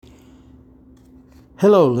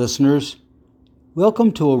Hello, listeners.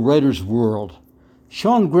 Welcome to A Writer's World.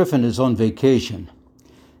 Shaun Griffin is on vacation.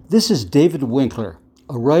 This is David Winkler,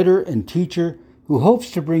 a writer and teacher who hopes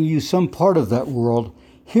to bring you some part of that world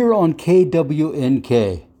here on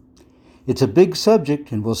KWNK. It's a big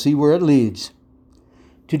subject, and we'll see where it leads.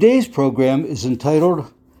 Today's program is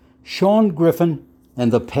entitled Shaun Griffin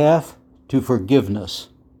and the Path to Forgiveness.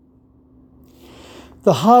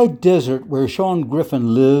 The high desert where Shaun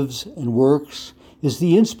Griffin lives and works is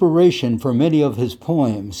the inspiration for many of his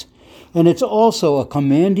poems, and it's also a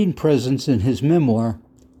commanding presence in his memoir,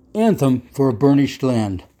 Anthem for a Burnished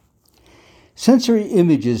Land. Sensory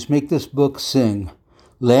images make this book sing.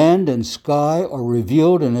 Land and sky are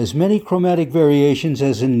revealed in as many chromatic variations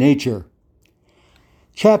as in nature.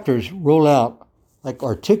 Chapters roll out like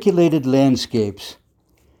articulated landscapes.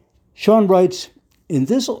 Shaun writes, "In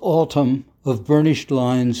this autumn of burnished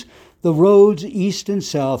lines, the roads east and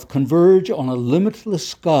south converge on a limitless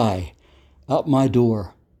sky out my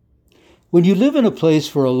door. When you live in a place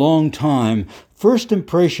for a long time, first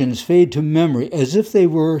impressions fade to memory as if they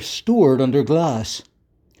were stored under glass.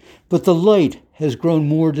 But the light has grown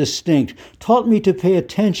more distinct, taught me to pay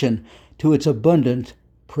attention to its abundant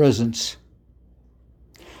presence."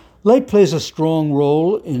 Light plays a strong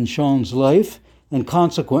role in Shaun's life and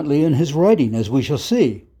consequently in his writing, as we shall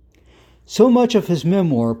see. So much of his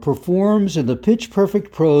memoir performs in the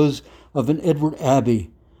pitch-perfect prose of an Edward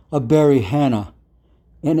Abbey, a Barry Hannah,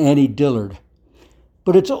 and Annie Dillard.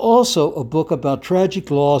 But it's also a book about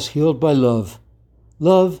tragic loss healed by love.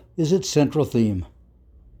 Love is its central theme.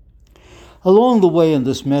 Along the way in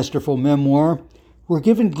this masterful memoir, we're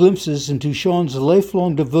given glimpses into Shaun's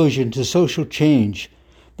lifelong devotion to social change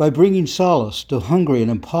by bringing solace to hungry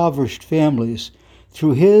and impoverished families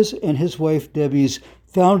through his and his wife Debbie's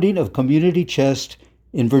founding of Community Chest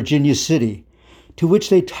in Virginia City, to which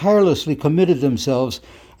they tirelessly committed themselves,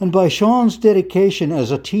 and by Shaun's dedication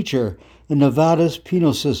as a teacher in Nevada's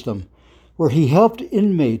penal system, where he helped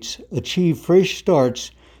inmates achieve fresh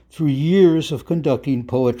starts through years of conducting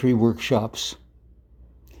poetry workshops.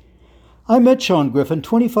 I met Shaun Griffin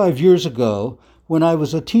 25 years ago when I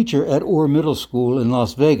was a teacher at Orr Middle School in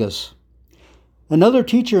Las Vegas. Another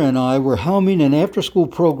teacher and I were helming an after-school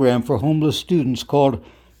program for homeless students called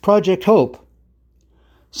Project Hope.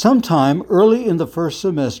 Sometime early in the first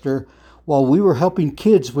semester, while we were helping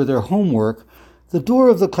kids with their homework, the door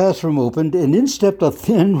of the classroom opened and in stepped a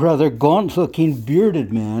thin, rather gaunt-looking,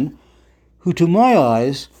 bearded man who, to my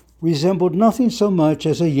eyes, resembled nothing so much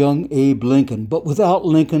as a young Abe Lincoln, but without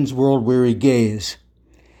Lincoln's world-weary gaze.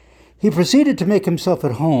 He proceeded to make himself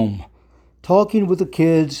at home, talking with the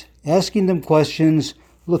kids, asking them questions,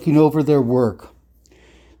 looking over their work.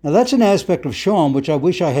 Now that's an aspect of Shaun which I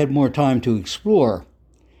wish I had more time to explore.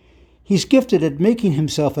 He's gifted at making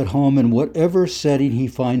himself at home in whatever setting he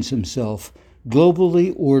finds himself,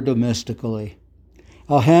 globally or domestically.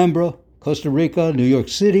 Alhambra, Costa Rica, New York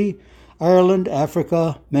City, Ireland,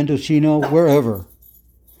 Africa, Mendocino, wherever.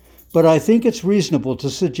 But I think it's reasonable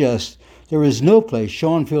to suggest there is no place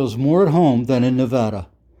Shaun feels more at home than in Nevada,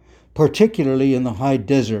 particularly in the high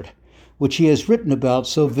desert, which he has written about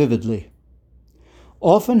so vividly.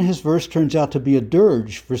 Often his verse turns out to be a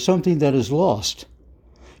dirge for something that is lost.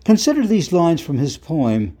 Consider these lines from his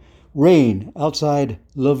poem, Rain Outside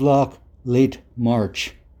Lovelock, Late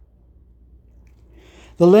March.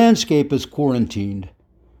 The landscape is quarantined.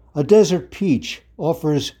 A desert peach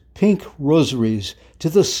offers pink rosaries to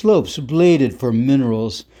the slopes bladed for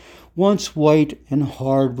minerals, once white and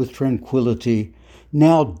hard with tranquility,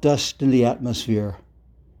 now dust in the atmosphere.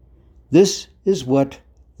 This is what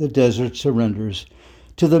the desert surrenders,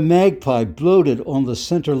 to the magpie bloated on the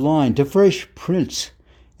center line, to fresh prints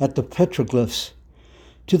at the petroglyphs,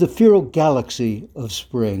 to the feral galaxy of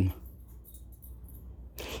spring.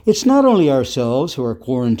 It's not only ourselves who are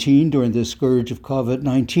quarantined during this scourge of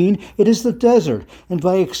COVID-19, it is the desert, and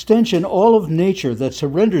by extension all of nature that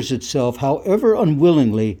surrenders itself, however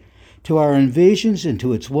unwillingly, to our invasions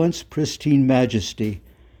into its once pristine majesty,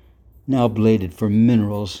 now bladed for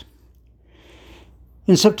minerals.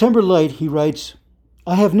 In September Light, he writes,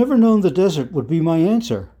 "I have never known the desert would be my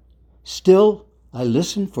answer. Still, I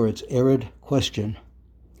listen for its arid question."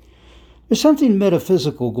 There's something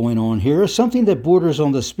metaphysical going on here, something that borders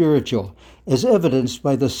on the spiritual, as evidenced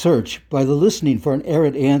by the search, by the listening for an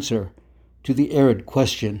arid answer to the arid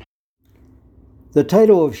question. The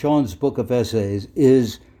title of Shaun's book of essays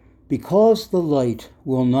is Because the Light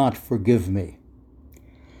Will Not Forgive Me.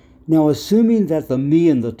 Now, assuming that the me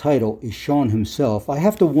in the title is Shaun himself, I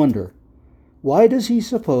have to wonder, why does he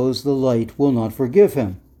suppose the light will not forgive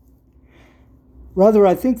him? Rather,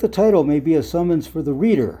 I think the title may be a summons for the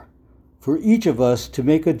reader, for each of us to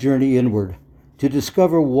make a journey inward, to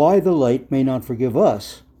discover why the light may not forgive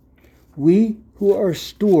us. We who are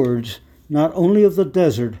stewards not only of the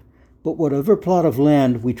desert, but whatever plot of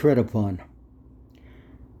land we tread upon.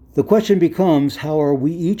 The question becomes, how are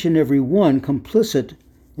we each and every one complicit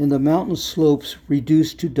in the mountain slopes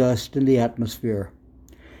reduced to dust in the atmosphere?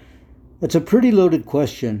 It's a pretty loaded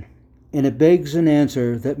question, and it begs an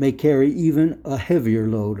answer that may carry even a heavier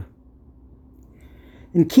load.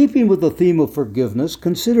 In keeping with the theme of forgiveness,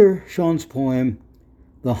 consider Shaun's poem,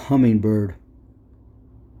 The Hummingbird.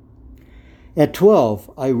 At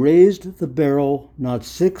 12, I raised the barrel not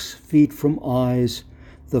 6 feet from eyes,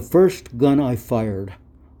 the first gun I fired,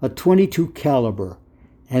 a .22 caliber,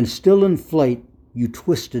 and still in flight you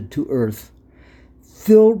twisted to earth,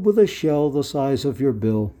 filled with a shell the size of your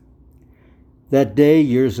bill. That day,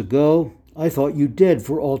 years ago, I thought you dead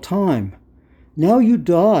for all time. Now you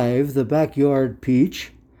dive the backyard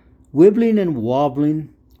peach, wibbling and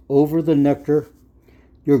wobbling over the nectar,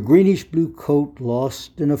 your greenish-blue coat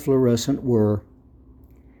lost in a fluorescent whir.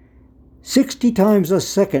 60 times a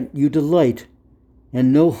second you delight,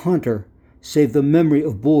 and no hunter save the memory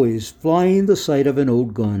of boys flying the sight of an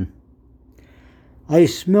old gun. I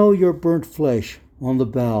smell your burnt flesh on the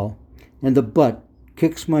bough, and the butt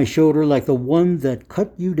kicks my shoulder like the one that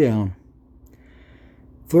cut you down.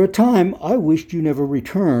 For a time I wished you never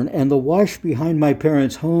return, and the wash behind my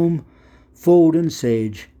parents' home fold in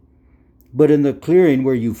sage. But in the clearing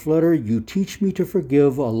where you flutter, you teach me to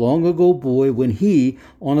forgive a long-ago boy when he,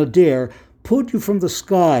 on a dare, pulled you from the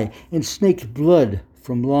sky and snaked blood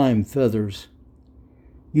from lime feathers.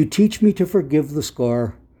 You teach me to forgive the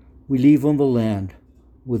scar we leave on the land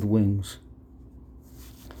with wings.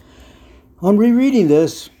 On rereading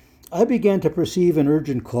this, I began to perceive an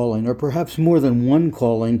urgent calling, or perhaps more than one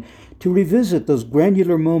calling, to revisit those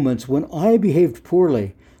granular moments when I behaved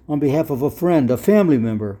poorly on behalf of a friend, a family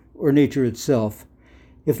member, or nature itself.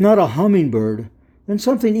 If not a hummingbird, then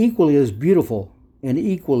something equally as beautiful and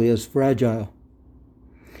equally as fragile.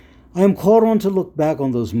 I am called on to look back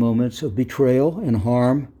on those moments of betrayal and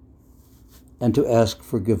harm and to ask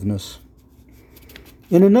forgiveness.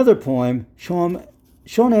 In another poem, Shaun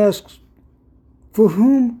asks, for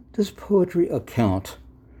whom does poetry account?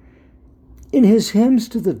 In his hymns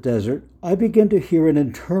to the desert, I begin to hear an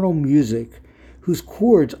internal music whose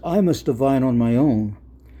chords I must divine on my own.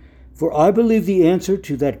 For I believe the answer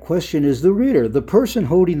to that question is the reader, the person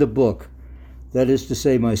holding the book, that is to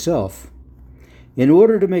say, myself. In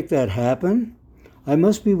order to make that happen, I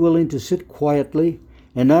must be willing to sit quietly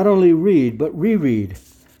and not only read, but reread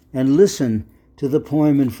and listen to the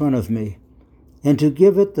poem in front of me, and to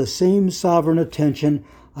give it the same sovereign attention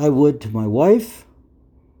I would to my wife,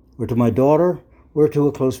 or to my daughter, or to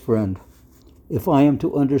a close friend, if I am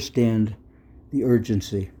to understand the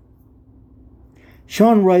urgency.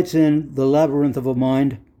 Shaun writes in The Labyrinth of a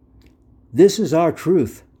Mind, this is our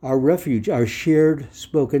truth, our refuge, our shared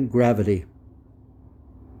spoken gravity.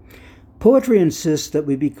 Poetry insists that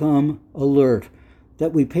we become alert,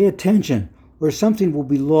 that we pay attention, or something will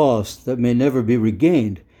be lost that may never be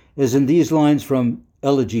regained, as in these lines from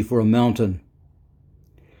Elegy for a Mountain.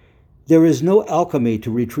 There is no alchemy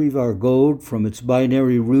to retrieve our gold from its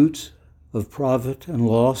binary roots of profit and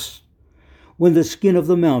loss when the skin of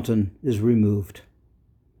the mountain is removed.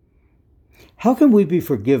 How can we be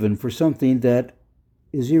forgiven for something that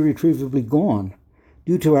is irretrievably gone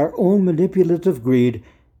due to our own manipulative greed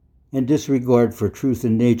and disregard for truth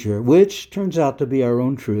in nature, which turns out to be our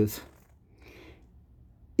own truth?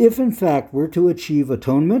 If in fact we're to achieve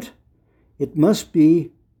atonement, it must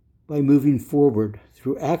be by moving forward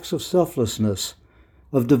through acts of selflessness,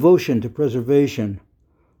 of devotion to preservation,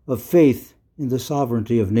 of faith in the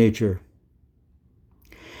sovereignty of nature.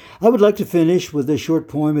 I would like to finish with a short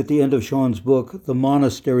poem at the end of Shaun's book, The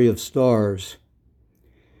Monastery of Stars.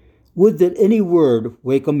 Would that any word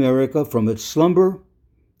wake America from its slumber,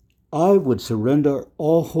 I would surrender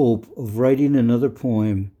all hope of writing another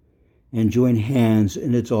poem and join hands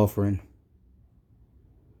in its offering.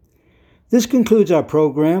 This concludes our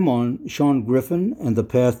program on Shaun Griffin and the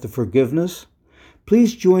Path to Forgiveness.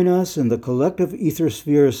 Please join us in the Collective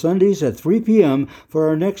Ethersphere Sundays at 3 p.m. for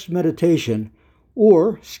our next meditation,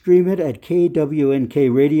 or stream it at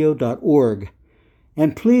kwnkradio.org.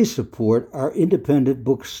 And please support our independent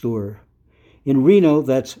bookstore. In Reno,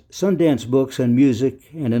 that's Sundance Books and Music,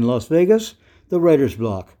 and in Las Vegas, the Writer's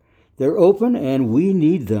Block. They're open and we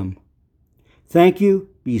need them. Thank you,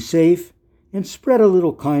 be safe, and spread a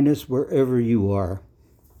little kindness wherever you are.